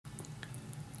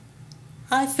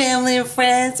Hi family and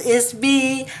friends, it's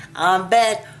me. I'm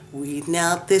back reading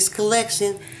out this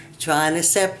collection, trying to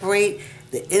separate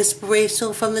the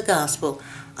inspirational from the gospel.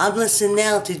 I'm listening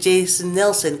now to Jason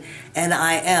Nelson, and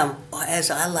I am, or as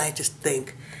I like to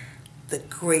think, the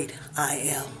great I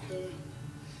am.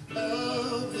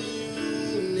 Of the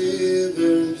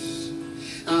universe,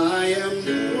 I am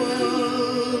the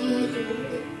one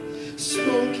who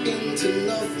spoke into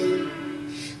nothing,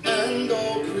 and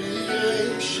all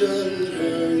creation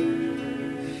heard.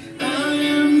 I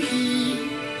am He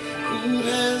who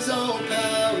has all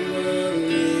power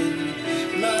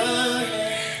in my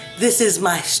hand. This is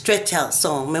my stretch out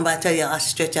song. Remember I tell you I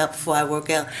stretch out before I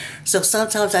work out? So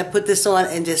sometimes I put this on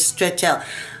and just stretch out.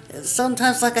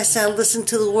 Sometimes, like I said, I listen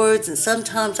to the words, and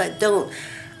sometimes I don't.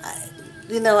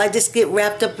 I just get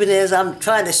wrapped up in it as I'm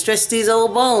trying to stretch these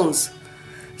old bones.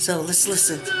 So let's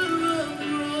listen.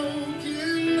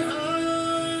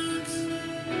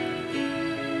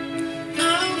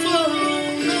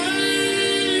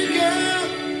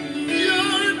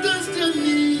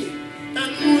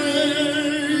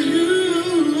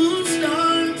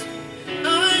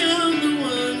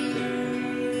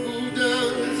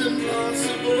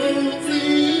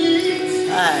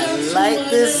 I like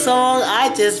this song.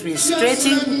 I just be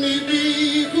stretching.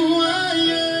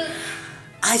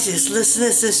 I just listen to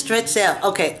this and stretch out.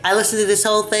 Okay, I listen to this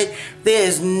whole thing. There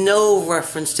is no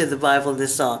reference to the Bible in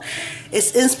this song.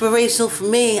 It's inspirational for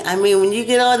me. I mean, when you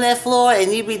get on that floor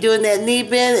and you be doing that knee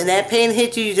bend and that pain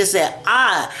hit you, you just say,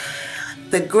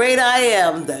 the great I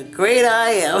am, the great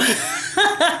I am.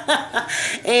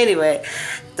 Anyway,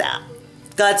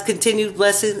 God's continued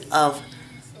blessing of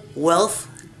wealth,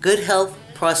 good health,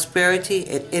 prosperity,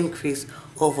 and increase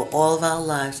over all of our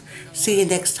lives. See you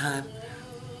next time.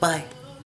 Bye.